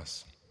front of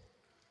us.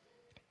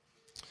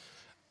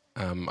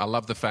 I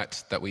love the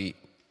fact that we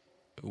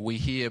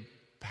hear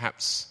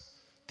perhaps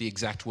the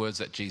exact words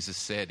that Jesus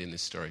said in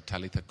this story,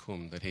 Talitha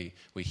Kum, that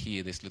we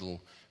hear this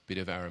little bit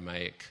of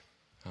Aramaic,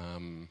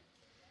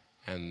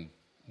 and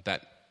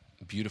that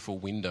beautiful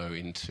window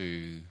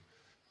into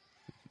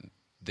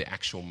the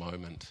actual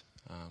moment,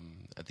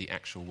 the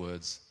actual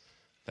words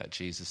that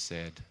Jesus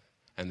said,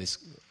 and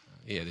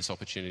this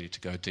opportunity to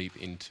go deep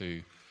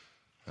into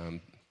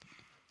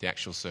the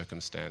actual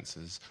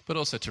circumstances, but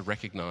also to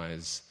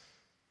recognise,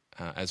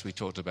 as we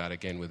talked about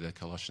again with the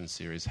Colossians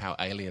series, how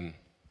alien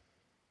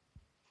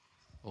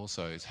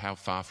also is, how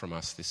far from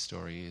us this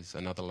story is,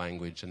 another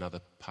language, another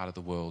part of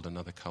the world,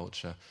 another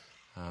culture.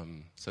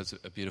 So it's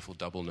a beautiful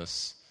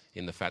doubleness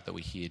in the fact that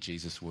we hear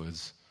Jesus'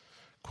 words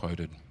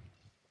quoted.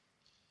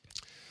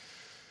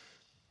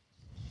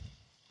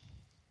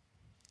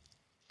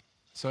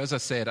 So as I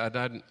said,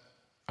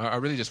 I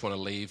really just want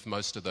to leave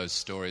most of those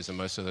stories and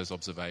most of those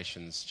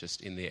observations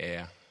just in the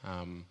air.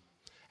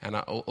 And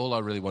all I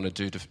really want to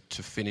do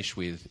to finish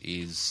with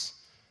is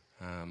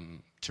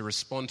to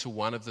respond to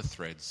one of the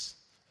threads.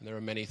 And there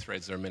are many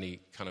threads, there are many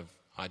kind of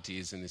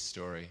ideas in this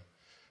story,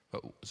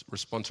 but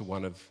respond to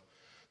one of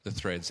the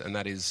threads, and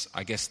that is,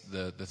 I guess,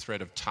 the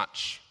thread of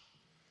touch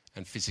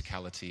and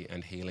physicality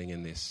and healing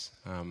in this.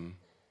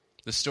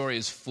 The story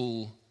is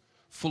full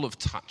of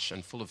touch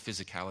and full of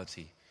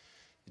physicality.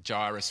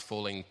 Jairus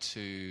falling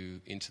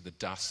into the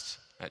dust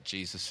at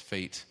Jesus'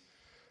 feet,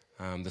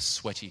 the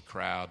sweaty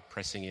crowd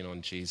pressing in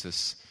on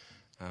Jesus,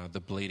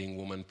 the bleeding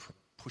woman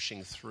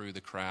pushing through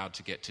the crowd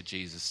to get to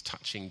Jesus,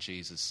 touching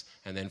Jesus,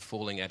 and then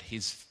falling at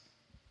his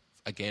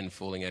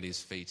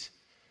feet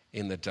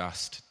in the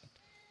dust.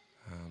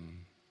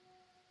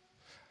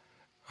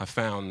 I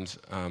found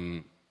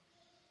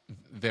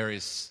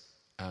various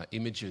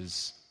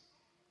images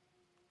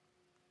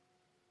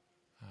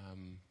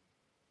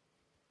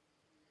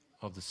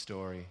of the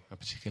story. I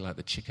particularly like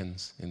the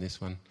chickens in this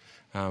one.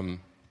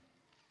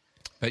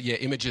 But yeah,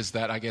 images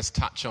that I guess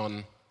touch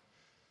on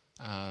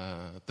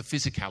the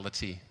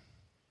physicality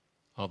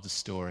of the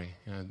story,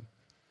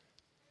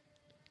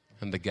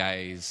 and the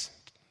gaze,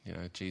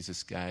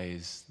 Jesus'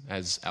 gaze.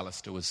 As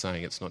Alistair was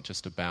saying, it's not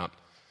just about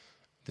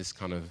this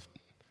kind of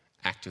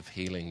act of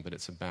healing, but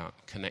it's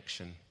about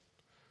connection.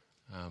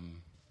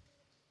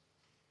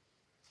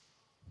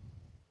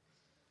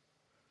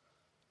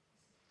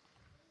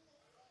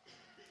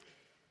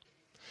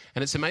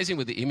 And it's amazing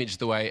with the image,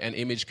 the way an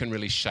image can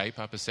really shape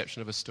our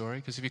perception of a story.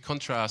 Because if you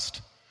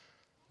contrast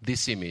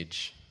this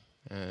image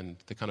and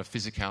the kind of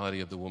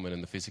physicality of the woman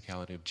and the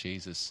physicality of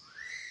Jesus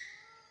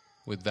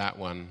with that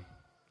one,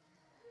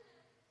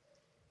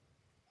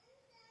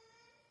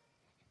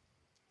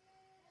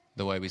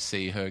 the way we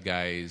see her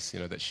gaze,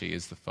 that she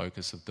is the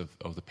focus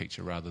of the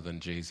picture rather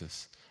than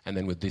Jesus. And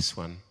then with this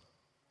one,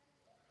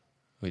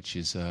 which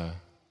is a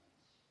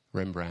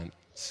Rembrandt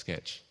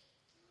sketch,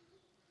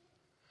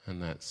 and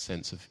that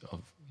sense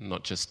of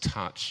not just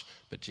touch,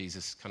 but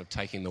Jesus kind of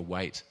taking the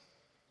weight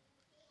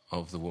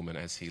of the woman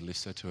as he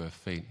lifts her to her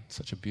feet.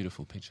 Such a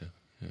beautiful picture.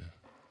 Yeah.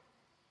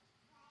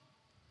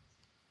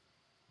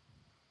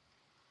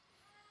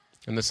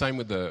 And the same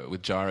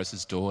with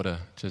Jairus' daughter.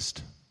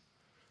 Just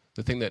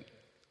the thing that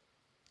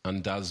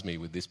undoes me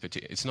with this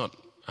particular,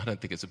 I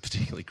don't think it's a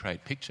particularly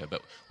great picture,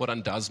 but what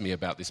undoes me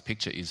about this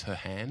picture is her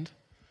hand.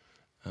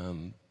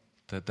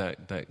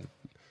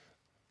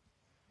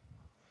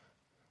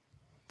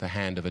 The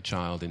hand of a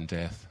child in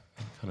death,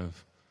 kind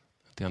of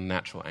the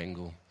unnatural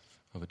angle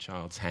of a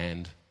child's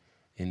hand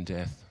in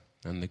death,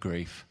 and the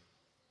grief.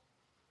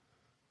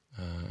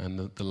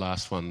 And the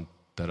last one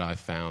that I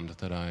found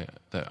that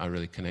I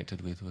really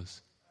connected with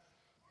was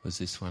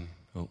this one.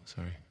 Oh,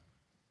 sorry.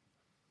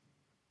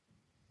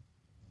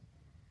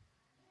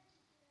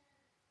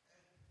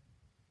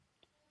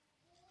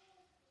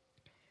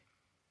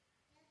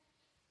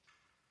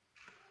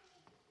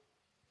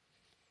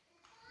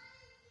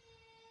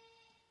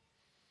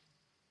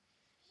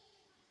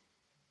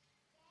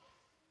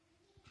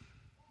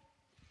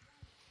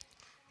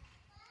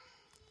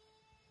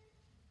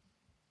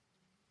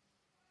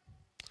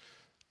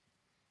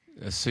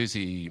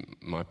 Susie,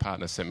 my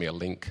partner, sent me a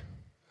link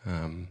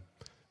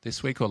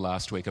this week or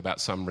last week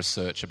about some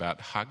research about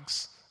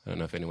hugs. I don't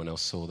know if anyone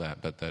else saw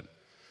that, but that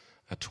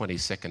a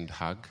 20-second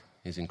hug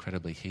is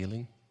incredibly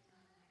healing.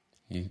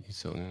 You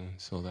saw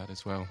that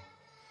as well.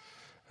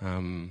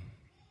 And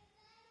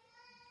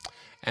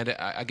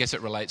I guess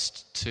it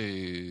relates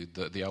to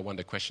the I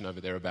wonder question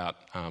over there about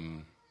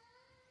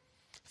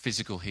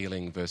physical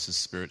healing versus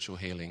spiritual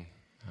healing.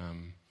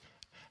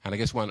 And I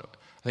guess one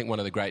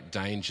of the great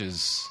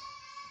dangers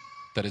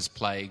that has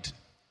plagued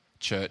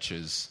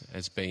churches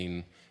has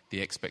been the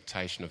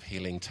expectation of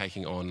healing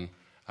taking on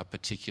a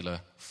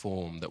particular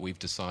form that we've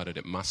decided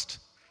it must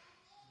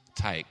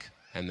take,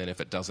 and then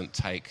if it doesn't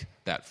take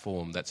that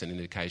form, that's an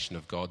indication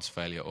of God's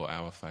failure or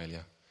our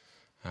failure.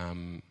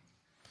 And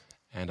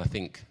I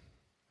think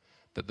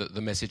that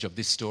the message of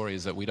this story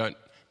is that we don't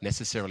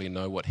necessarily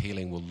know what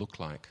healing will look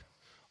like.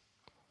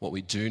 What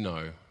we do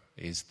know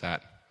is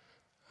that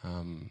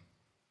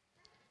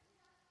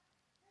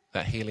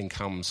that healing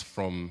comes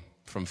from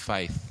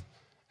faith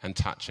and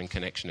touch and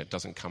connection. It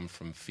doesn't come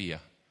from fear,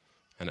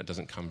 and it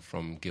doesn't come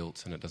from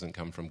guilt, and it doesn't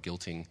come from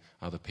guilting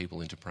other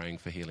people into praying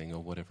for healing or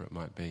whatever it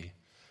might be.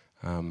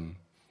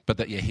 But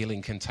that your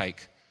healing can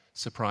take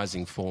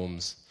surprising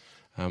forms.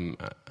 And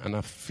I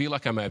feel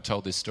like I may have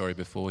told this story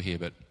before here,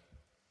 but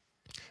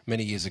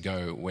many years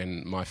ago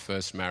when my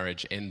first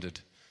marriage ended,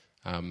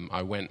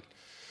 I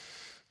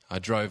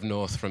drove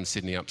north from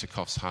Sydney up to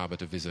Coffs Harbour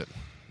to visit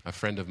a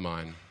friend of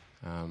mine.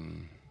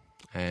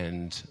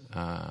 And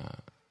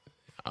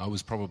I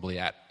was probably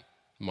at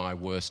my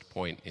worst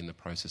point in the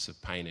process of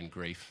pain and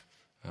grief,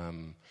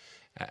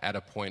 at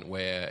a point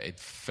where it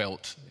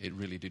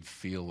really did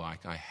feel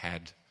like I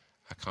had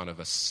a kind of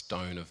a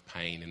stone of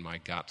pain in my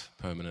gut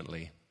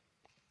permanently.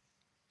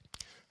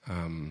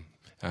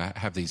 I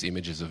have these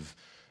images of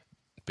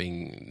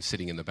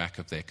sitting in the back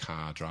of their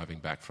car, driving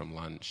back from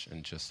lunch,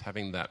 and just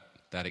having that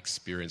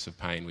experience of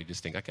pain. We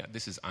just think, okay,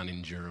 this is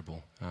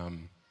unendurable.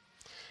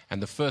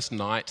 And the first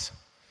night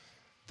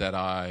that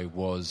I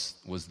was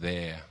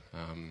there,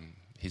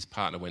 his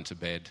partner went to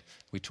bed,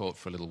 we talked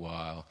for a little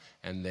while,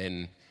 and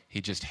then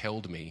he just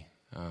held me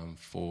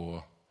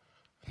for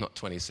not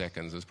 20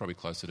 seconds, it was probably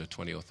closer to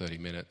 20 or 30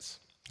 minutes,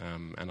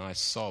 and I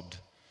sobbed,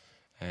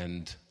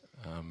 and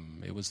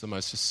it was the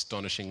most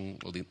astonishing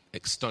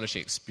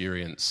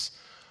experience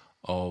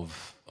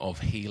of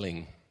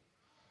healing,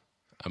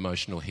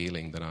 emotional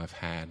healing that I've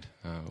had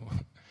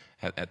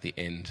at the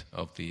end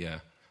of the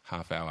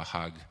half-hour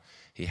hug.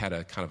 He had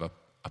a kind of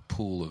a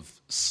pool of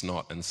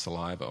snot and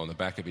saliva on the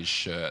back of his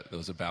shirt that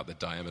was about the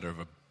diameter of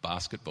a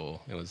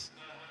basketball. It was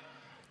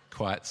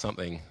quite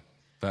something,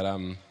 but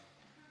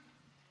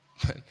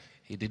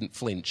he didn't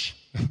flinch.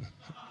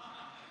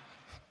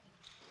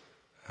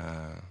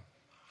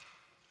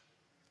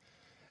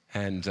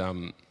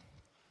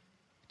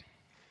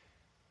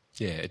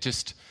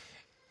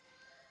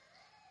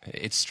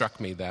 It struck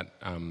me that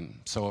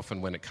so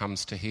often when it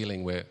comes to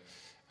healing, where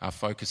our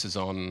focus is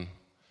on,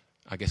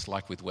 I guess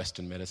like with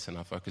Western medicine,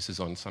 our focus is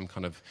on some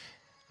kind of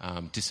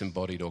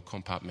disembodied or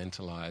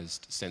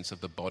compartmentalized sense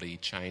of the body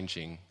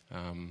changing,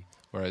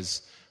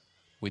 whereas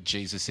with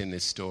Jesus in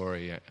this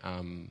story,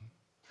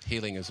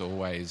 healing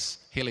always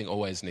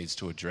needs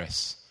to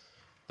address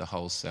the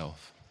whole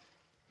self,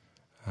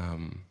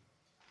 and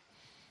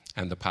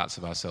the parts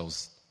of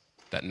ourselves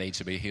that need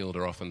to be healed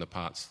are often the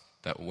parts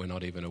that we're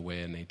not even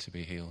aware need to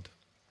be healed.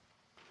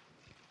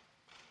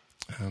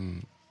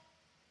 And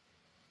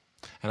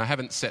I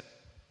haven't set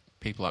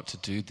people up to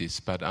do this,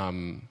 but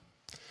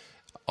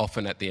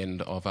often at the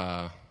end of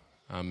our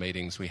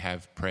meetings we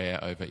have prayer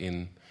over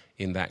in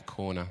that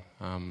corner.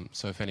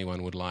 So if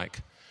anyone would like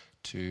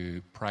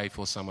to pray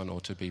for someone or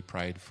to be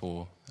prayed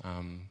for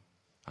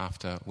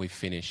after we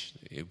finish,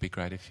 it would be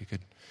great if you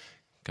could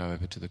go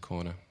over to the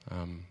corner,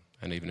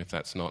 and even if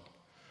that's not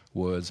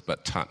words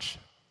but touch.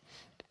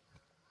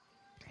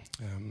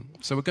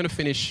 So we're going to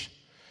finish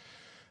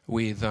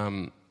with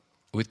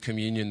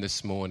communion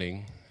this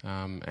morning,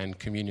 and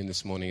communion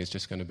this morning is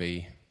just going to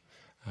be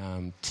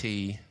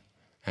tea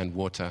and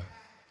water,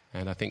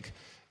 and I think,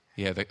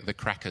 the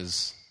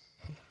crackers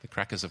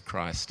of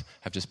Christ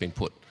have just been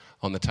put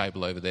on the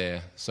table over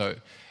there. So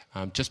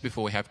just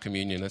before we have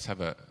communion, let's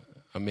have a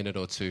minute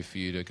or two for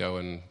you to go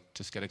and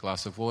just get a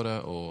glass of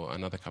water or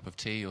another cup of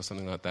tea or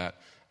something like that,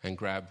 and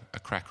grab a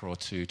cracker or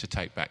two to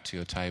take back to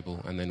your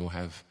table, and then we'll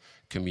have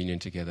communion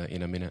together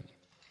in a minute.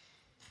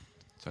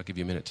 So I'll give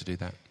you a minute to do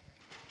that.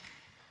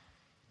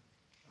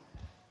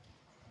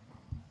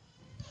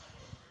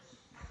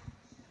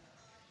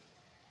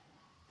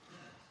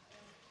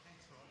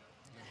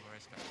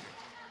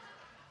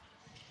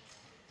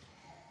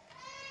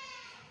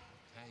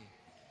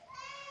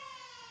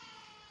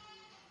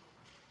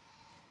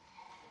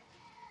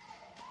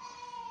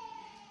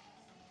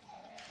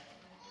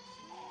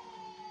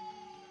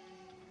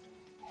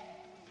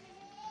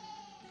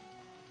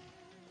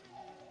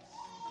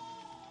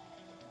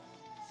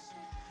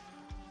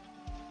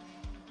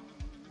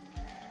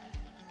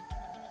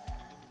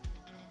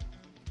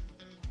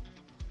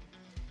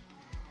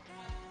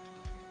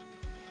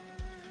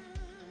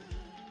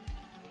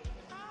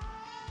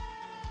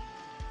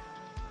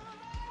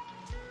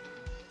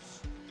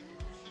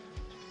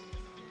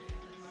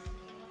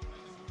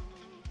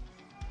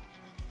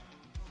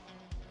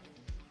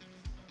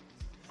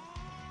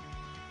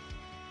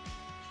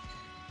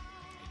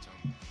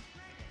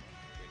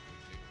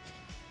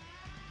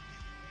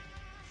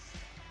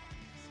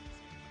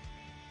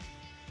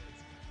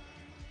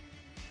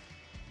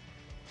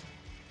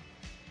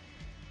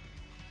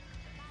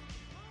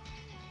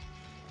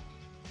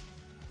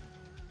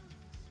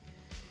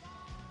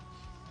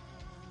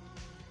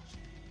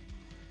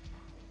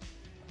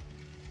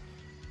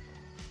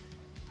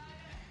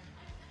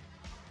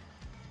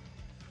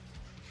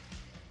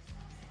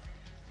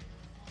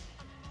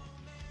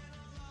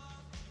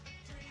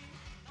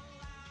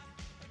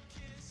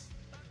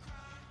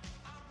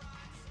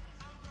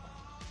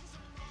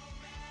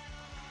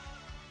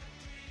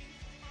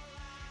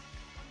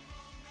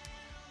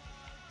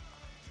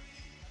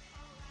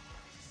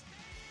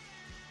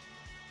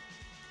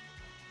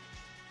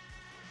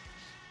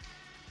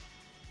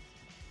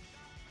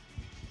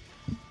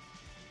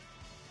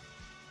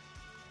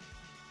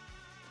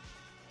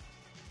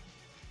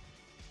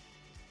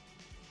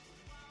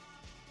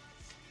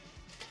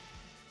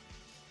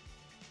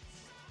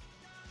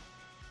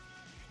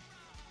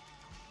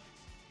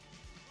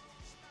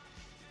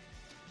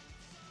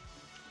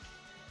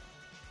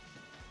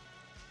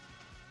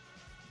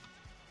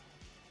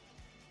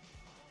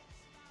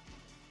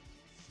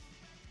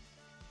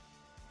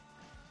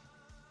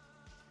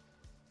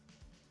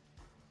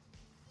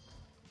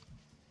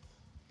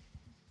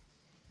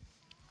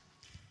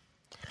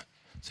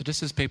 So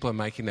just as people are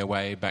making their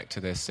way back to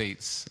their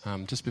seats,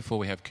 just before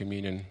we have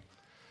communion,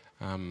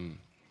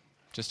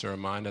 just a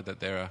reminder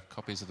that there are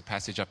copies of the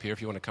passage up here if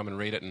you want to come and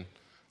read it and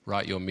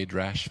write your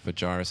midrash for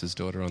Jairus'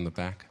 daughter on the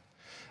back.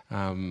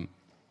 And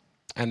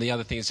the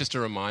other thing is just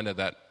a reminder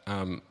that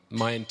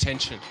my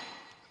intention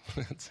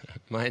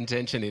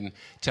in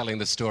telling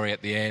the story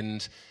at the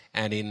end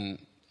and in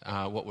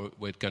what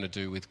we're going to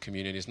do with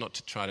communion is not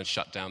to try to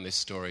shut down this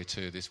story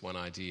to this one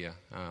idea.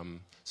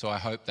 So I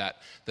hope that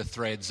the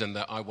threads and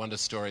the I wonder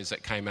stories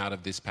that came out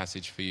of this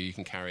passage for you, you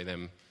can carry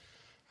them,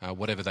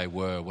 whatever they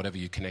were, whatever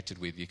you connected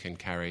with, you can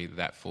carry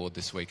that forward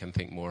this week and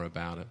think more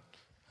about it.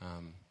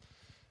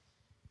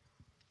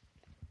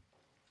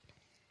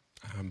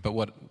 But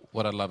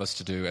what I'd love us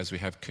to do as we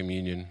have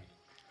communion,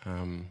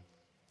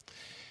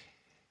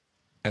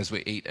 as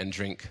we eat and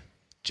drink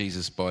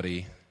Jesus'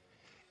 body,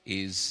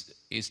 is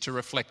to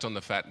reflect on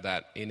the fact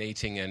that in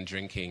eating and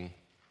drinking,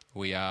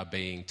 we are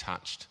being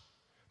touched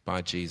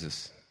by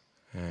Jesus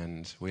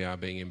and we are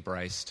being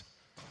embraced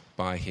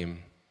by him.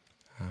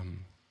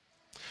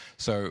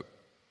 So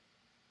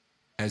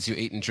as you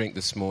eat and drink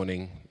this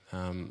morning,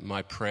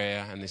 my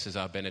prayer, and this is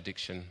our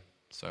benediction,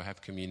 so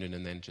have communion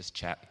and then just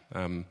chat.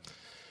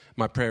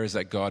 My prayer is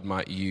that God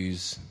might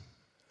use,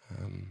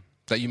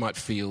 that you might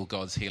feel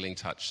God's healing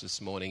touch this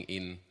morning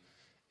in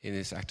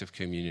this act of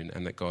communion,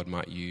 and that God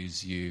might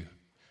use you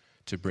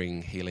to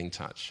bring healing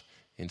touch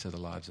into the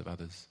lives of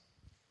others.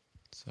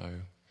 So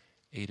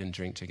eat and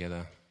drink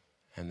together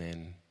and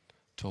then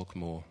talk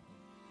more.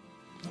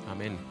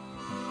 Amen.